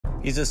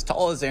He's as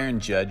tall as Aaron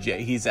Judge,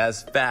 yet he's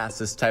as fast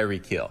as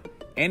Tyreek Hill.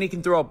 And he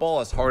can throw a ball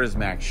as hard as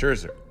Max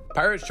Scherzer.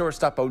 Pirates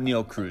shortstop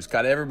Oneil Cruz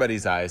caught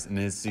everybody's eyes in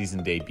his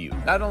season debut.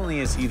 Not only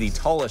is he the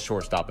tallest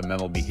shortstop in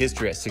MLB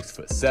history at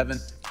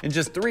 6'7", in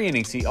just 3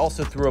 innings he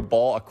also threw a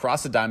ball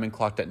across the diamond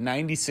clocked at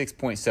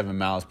 96.7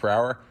 miles per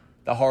hour,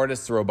 the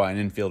hardest throw by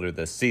an infielder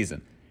this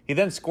season. He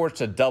then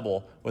scorched a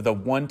double with a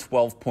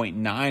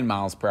 112.9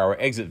 miles per hour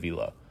exit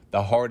velo,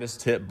 the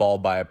hardest hit ball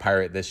by a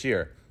Pirate this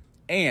year.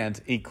 And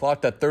he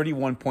clocked a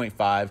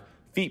 31.5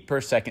 feet per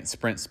second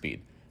sprint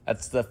speed.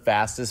 That's the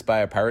fastest by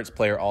a Pirates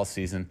player all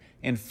season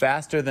and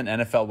faster than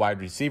NFL wide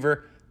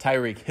receiver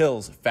Tyreek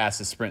Hill's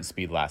fastest sprint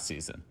speed last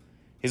season.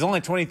 He's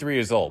only 23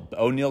 years old, but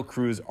Oneil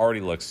Cruz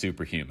already looks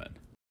superhuman.